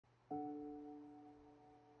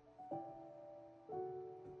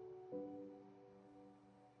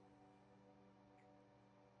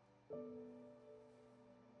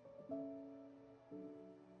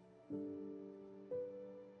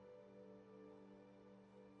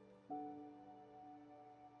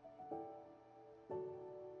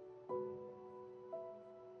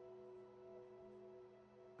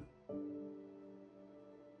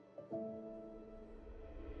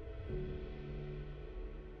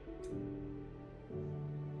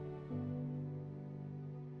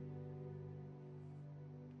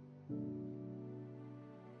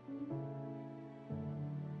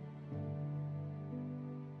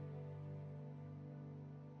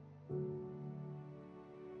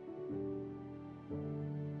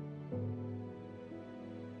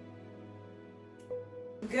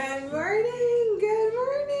Good morning, good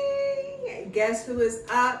morning. Guess who is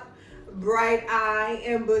up? Bright eye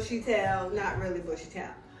and bushy tail. Not really bushy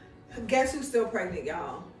tail. Guess who's still pregnant,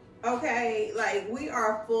 y'all? Okay, like we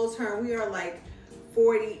are full term. We are like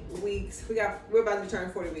 40 weeks. We're about to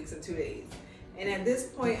turn 40 weeks in 2 days. And at this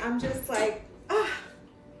point, I'm just like,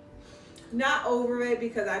 not over it,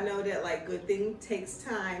 because I know that like good thing takes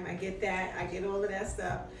time. I get that. I get all of that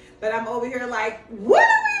stuff. But I'm over here like, what are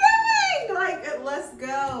we doing? Like, let's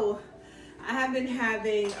go. I have been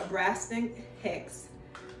having a Braston Hicks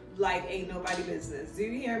like ain't nobody business. Do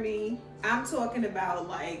you hear me? I'm talking about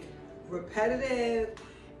like repetitive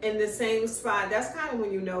in the same spot. That's kind of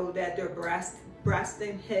when you know that they're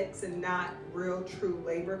Braston Hicks and not real true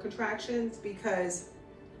labor contractions, because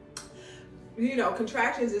you know,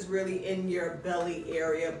 contractions is really in your belly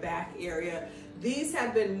area, back area. These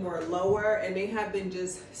have been more lower, and they have been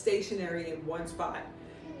just stationary in one spot.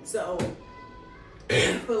 So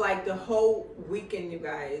for like the whole weekend, you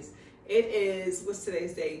guys, it is, what's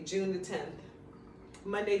today's date? June the 10th.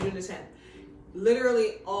 Monday, June the 10th.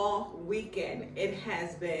 Literally all weekend it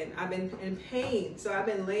has been, I've been in pain. So I've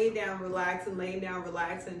been laying down, relaxing,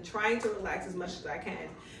 trying to relax as much as I can.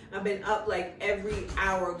 I've been up like every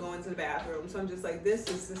hour going to the bathroom. So I'm just like, this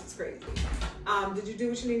is crazy. Did you do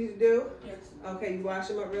what you needed to do? Yes. Okay, you washed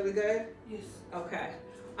them up really good? Yes. Okay.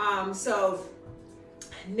 So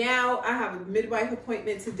now I have a midwife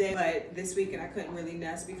appointment today, but this weekend I couldn't really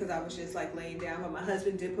nest because I was just like laying down. But my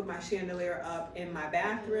husband did put my chandelier up in my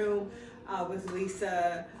bathroom with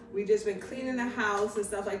Lisa. We just been cleaning the house and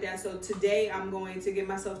stuff like that. So today I'm going to get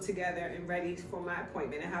myself together and ready for my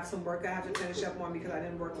appointment. I have some work I have to finish up on because I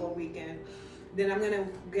didn't work all weekend. Then I'm gonna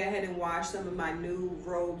go ahead and wash some of my new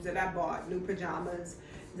robes that I bought, new pajamas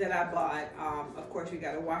that I bought. Of course, we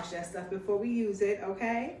gotta wash that stuff before we use it,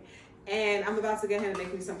 okay? And I'm about to go ahead and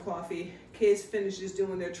make me some coffee. Kids finished just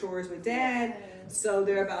doing their chores with dad, so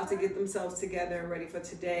they're about to get themselves together and ready for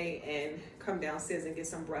today and come downstairs and get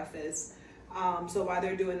some breakfast. So while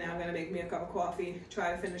they're doing that, I'm gonna make me a cup of coffee,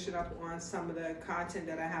 try to finish it up on some of the content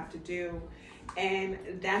that I have to do. And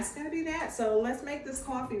that's gonna be that. So let's make this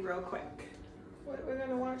coffee real quick. What we're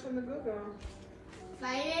gonna watch on the Google?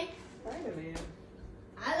 Spider-Man. Spider-Man.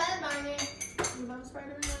 I love Spider-Man. You love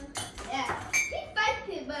Spider-Man? Yeah. He fights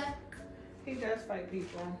people. He does fight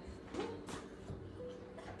people.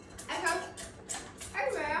 Okay.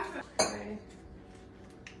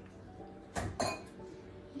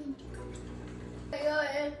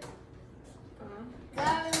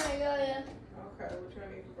 Okay, what you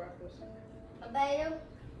gonna eat for breakfast? Potato.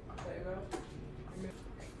 Potato.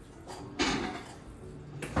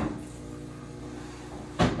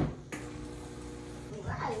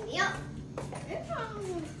 Yep.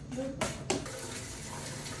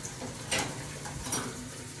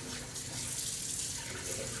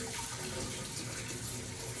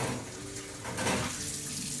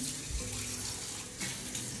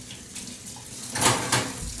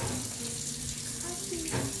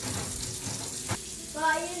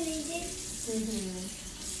 Well, you need it.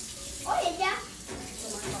 Oh, yeah. For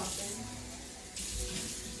my coffee.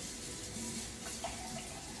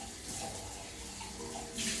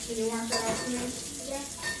 Can you wash that out for me? Yeah.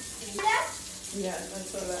 Yeah. Yes, I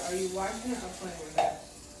saw that. Are you washing it or playing with it?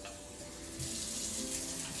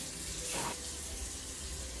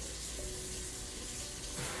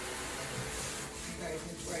 Okay, you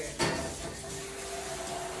can spray it.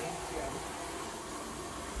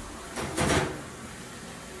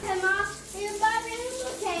 Come on. You buy me a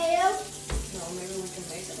potato. No, maybe we can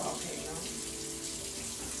make a volcano.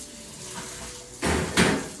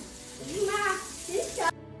 Ma, this stuff.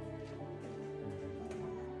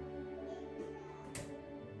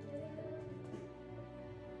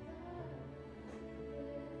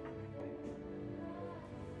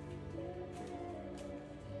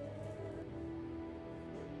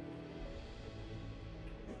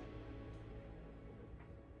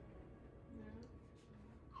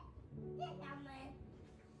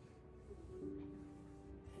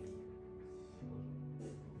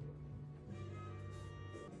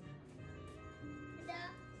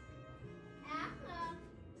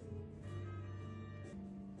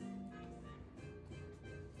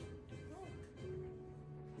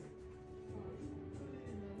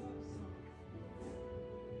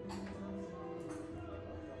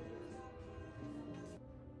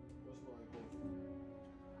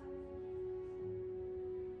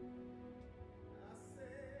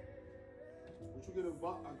 What you get a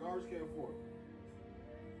garbage can for?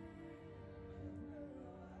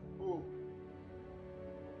 Who?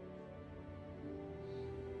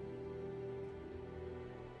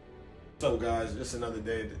 So guys, just another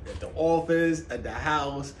day at the office, at the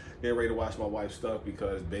house, getting ready to watch my wife's stuff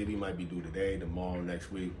because baby might be due today, tomorrow,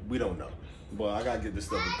 next week. We don't know. But I gotta get this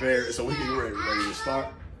stuff prepared so we can get ready to start.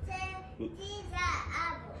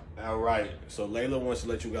 All right, so Layla wants to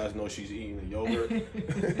let you guys know she's eating a yogurt,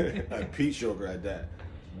 a peach yogurt at that.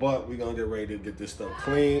 But we're gonna get ready to get this stuff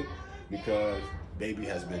clean because baby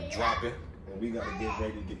has been dropping. And we gotta get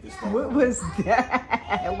ready to get this stuff. What was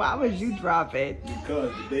that? Why would you drop it?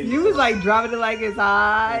 Because the baby. You was like dropping it like it's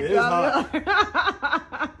hot. It is hot.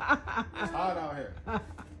 It's hot out here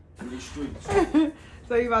in these streets.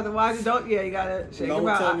 So you about to watch it? Don't you gotta shake No, him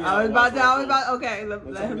out. tell me I was how about to to. watch Okay, let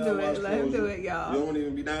him do it. Let him do it, y'all. You don't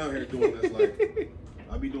even be down here doing this. Like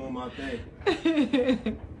I be doing my thing.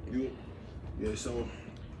 Yeah. So.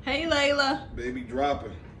 Hey, Layla. Baby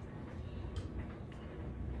dropping.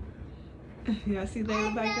 Y'all see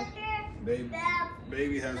Layla back there?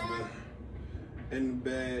 Baby has been in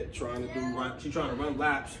bed trying to run. She's trying to run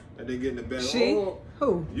laps and then get in the bed. She? Oh,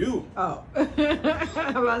 Who? you. Oh. I'm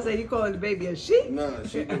about to say, you calling the baby a she? Nah,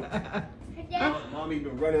 she do. Mommy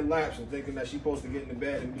been running laps and thinking that she's supposed to get in the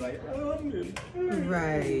bed and be like, oh, I'm in pain.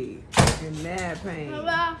 Right. In mad pain.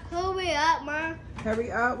 Hurry up, Mom.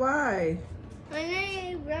 Hurry up, why? I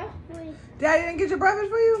need breakfast. Daddy didn't get your breakfast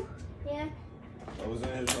for you? Yeah. I was in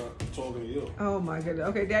here talking to you. Oh my goodness.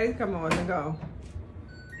 Okay, Daddy's coming on and go.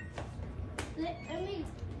 Let me.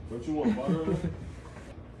 Don't you want butter in it?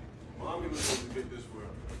 Mommy was supposed to get this for her.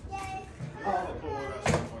 Oh. Put all that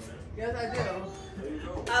stuff on there. Yes, I do. There you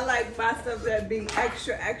go. I like my stuff that be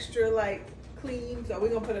extra like clean. So we're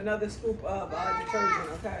gonna put another scoop of detergent,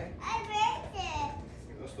 okay?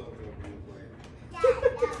 That stuff gonna be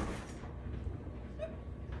like.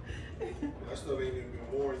 That stuff ain't even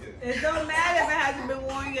been worn yet. It don't matter if it hasn't been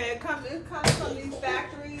worn yet. It comes from these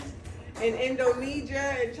factories in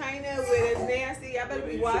Indonesia and China where it's nasty. Y'all better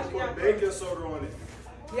be washing y'all put clothes. baking soda on it.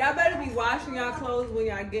 Y'all better be washing y'all clothes when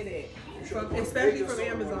y'all get it, especially from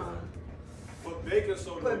Amazon. Put baking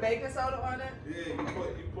soda. Put baking soda on it. Yeah,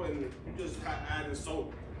 you just adding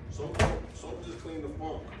soap. Soap just clean the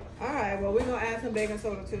funk. All right, well we're gonna add some baking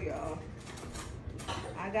soda too, y'all.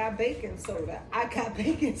 I got baking soda.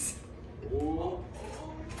 Ooh.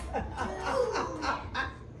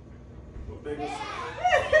 Put baking soda.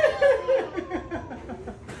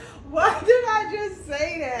 Why did I just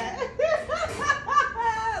say that?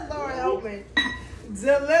 Lord help me.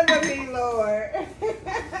 Deliver me, Lord.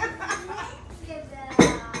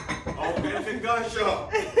 Oh, get the gun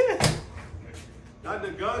shop. Not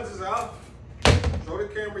the guns is out. Show the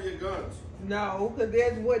camera your guns. No, because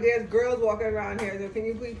there's girls walking around here. So can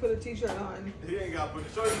you please put a t-shirt on? He ain't got to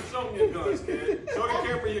put show me your guns, kid. Show the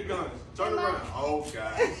camera your guns. Turn around. Oh,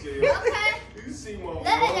 God. You can see more. Look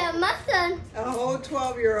at my son. A whole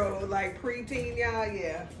 12-year-old, like preteen, y'all,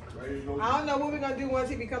 yeah. I don't know what we're going to do once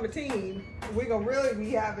he become a teen. We're going to really be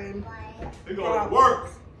having He going to work.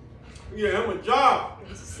 Yeah, him a job.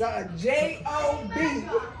 J-O-B.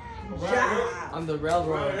 Job. On the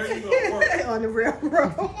railroad. Right here you gonna work. On the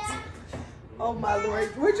railroad. Oh my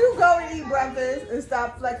Lord. Would you go and eat breakfast and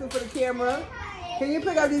stop flexing for the camera? Can you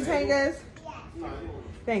pick up these hangers?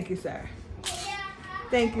 Thank you, sir.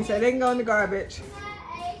 Thank you, sir. They can go in the garbage.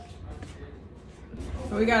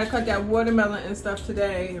 So we gotta cut that watermelon and stuff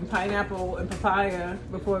today, and pineapple and papaya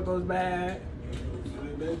before it goes bad.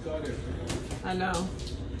 I know.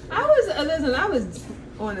 I was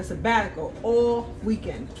on a sabbatical all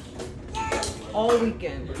weekend. All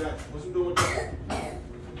weekend. What's he doing with that?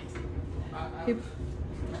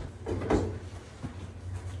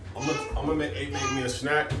 I'm gonna make me a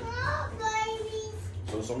snack.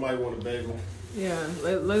 So somebody want a bagel? Yeah,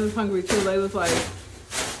 Layla's hungry too. Layla's like,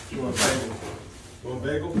 You want a bagel? You want a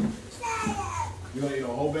bagel? You gonna eat a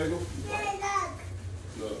whole bagel?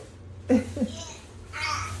 Look.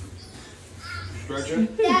 Stretching?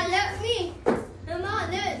 Dad, let me. Come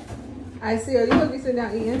on, look. I see her. You want to be sitting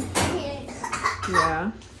down eating?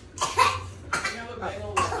 Yeah.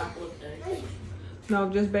 No,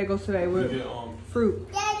 just bagels today with fruit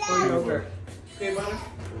or yogurt. Okay, butter?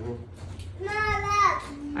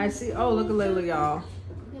 I see. Oh, look at Layla, y'all.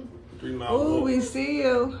 3 mouths. Oh, we see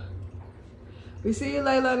you. We see you,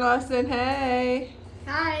 Layla and Austin. Hey.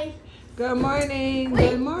 Hi. Good morning.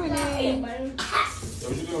 Good morning. What you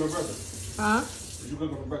cooking for breakfast? Huh? What you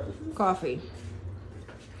cooking for breakfast? Coffee.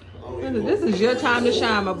 This is your time to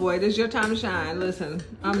shine, my boy. This is your time to shine. Listen,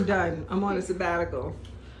 I'm done. I'm on a sabbatical.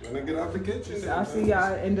 When I get out the kitchen, I'll see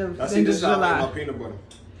y'all end of I see this side like July. my peanut butter.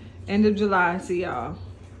 End of July. See y'all.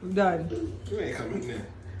 We're done. You ain't coming there.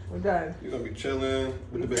 We're done. You're gonna be chilling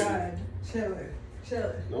with the We're baby. done. Chilling.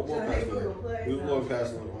 No more Hey, past we're that. gonna play. We were going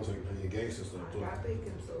past on your gangster stuff too. I got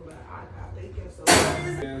baking soda. I got baking soda.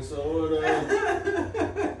 And soda.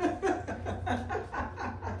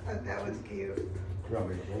 That was cute. You got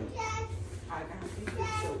baking soda? I got baking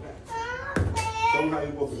soda. Show me how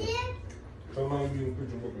you book it. Show me how you put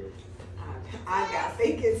your book it. I got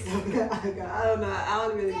baking soda. I don't know. I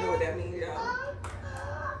don't really know what that means, y'all.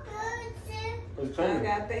 I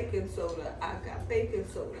got baking soda. I got baking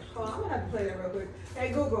soda. Hold on, I'm gonna have to play that real quick. Hey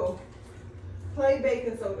Google, play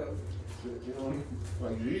baking soda. You know,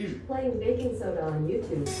 like easy. Playing baking soda on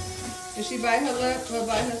YouTube. Did she bite her lip or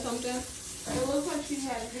bite her something? It looks like she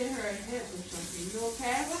had hit her head or something. You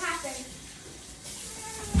okay? What happened?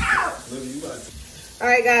 Look, you got it. All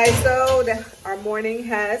right, guys, so our morning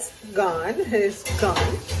has gone. It's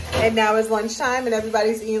gone. And now it's lunchtime, and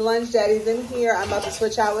everybody's eating lunch. Daddy's in here. I'm about to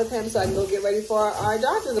switch out with him so I can go get ready for our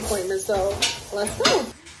doctor's appointment. So let's go.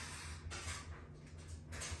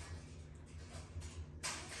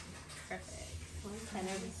 Perfect.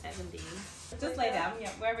 170. Just lay down, yeah,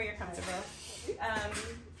 wherever you're comfortable. You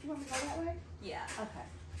want me to go that way? Yeah. Okay.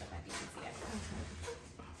 So that you can see it.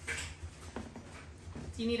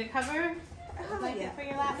 Do you need a cover? Blanket for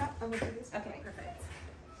your lap? I'm gonna do this. Okay, perfect.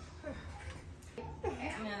 Okay,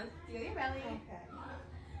 I'm gonna feel your belly.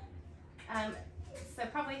 Okay. So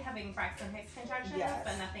probably having Braxton Hicks contractions, Yes.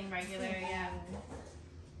 but nothing regular yet.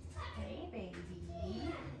 Hey,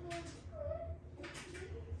 baby.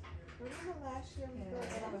 Remember last year we thought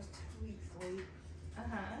that I was 2 weeks late?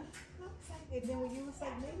 And then when you was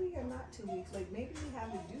like, maybe you're not 2 weeks late, maybe you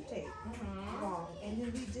have the due date wrong. And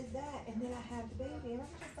then we did that, and then I had the baby, and I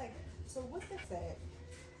was just like, so what's this at?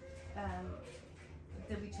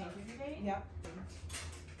 Did we change your date? Yep.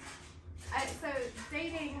 So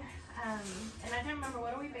dating, and I don't remember,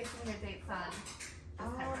 what are we basing your dates on this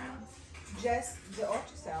time around? Just the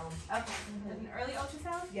ultrasound. Okay, an early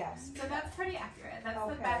ultrasound? Yes. So that's pretty accurate. That's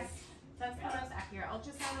the best, that's the most accurate.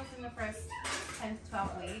 Ultrasound within the first 10 to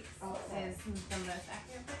 12 weeks is the most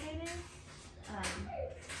accurate for dating.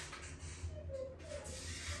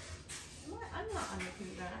 I'm not on your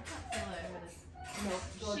computer. I can't feel it over this. No,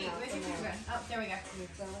 go sheet. down. Where's your computer? Oh, there we go.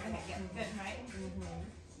 Okay, yeah, good, right?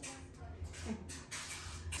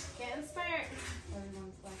 Get inspired.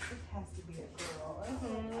 Everyone's like, it has to be a girl. I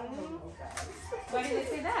don't know, guys. Why did they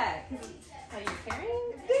say that? Are you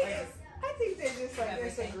caring? I think they're just like,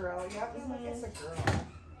 it's a girl. Yep, it's like, it's a girl.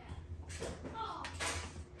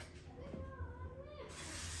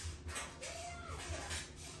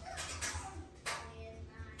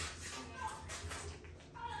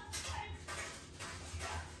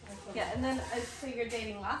 Yeah, and then so you're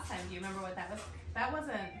dating last time. Do you remember what that was? That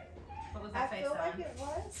wasn't. What was that I based feel on? like it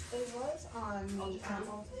was on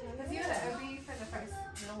ultrasound. Because you had an OB for the first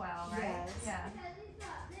little while, right? Yes. Yeah.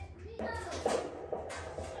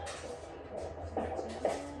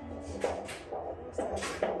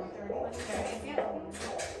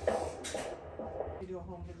 You do a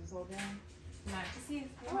home visit all day? No, to see.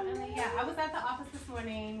 Yeah, I was at the office this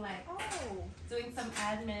morning, like doing some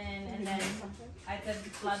admin, and then I did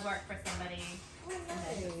blood work for somebody.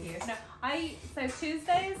 No, so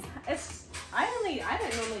Tuesdays, I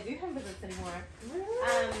didn't normally do home visits anymore.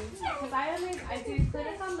 Because I do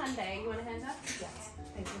clinic on Monday. You want to hand up? Yes.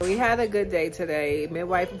 We had a good day today.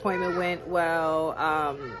 Midwife appointment went well.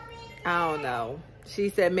 I don't know. She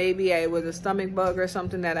said maybe it was a stomach bug or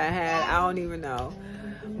something that I had. I don't even know.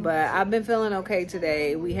 But I've been feeling okay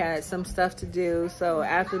today. We had some stuff to do. So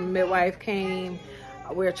after the midwife came,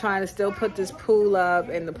 we're trying to still put this pool up,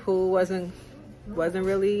 and the pool wasn't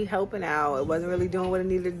really helping out. It wasn't really doing what it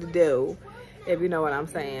needed to do, if you know what I'm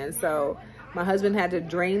saying. So my husband had to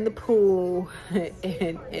drain the pool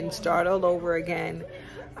and start all over again.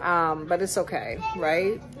 But it's okay,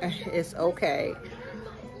 right? It's okay.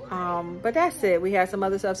 But that's it. We had some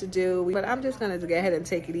other stuff to do, but I'm just gonna go ahead and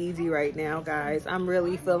take it easy right now, guys. I'm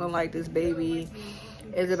really feeling like this baby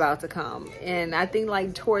is about to come, and I think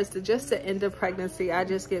like towards the end of pregnancy, I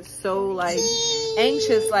just get so like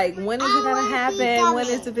anxious, like when is it gonna happen? When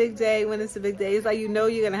is the big day? When is the big day? It's like, you know,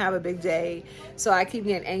 you're gonna have a big day, so I keep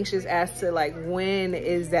getting anxious as to like when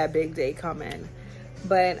is that big day coming.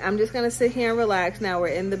 But I'm just gonna sit here and relax now. We're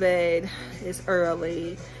in the bed. It's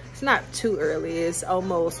early. It's not too early. It's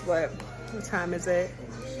almost what time is it?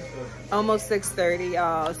 Almost 6:30,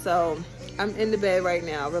 y'all. So I'm in the bed right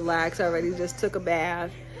now, relaxed. I already just took a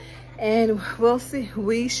bath, and we'll see.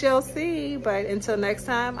 We shall see. But until next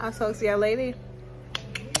time, I'll talk to y'all later.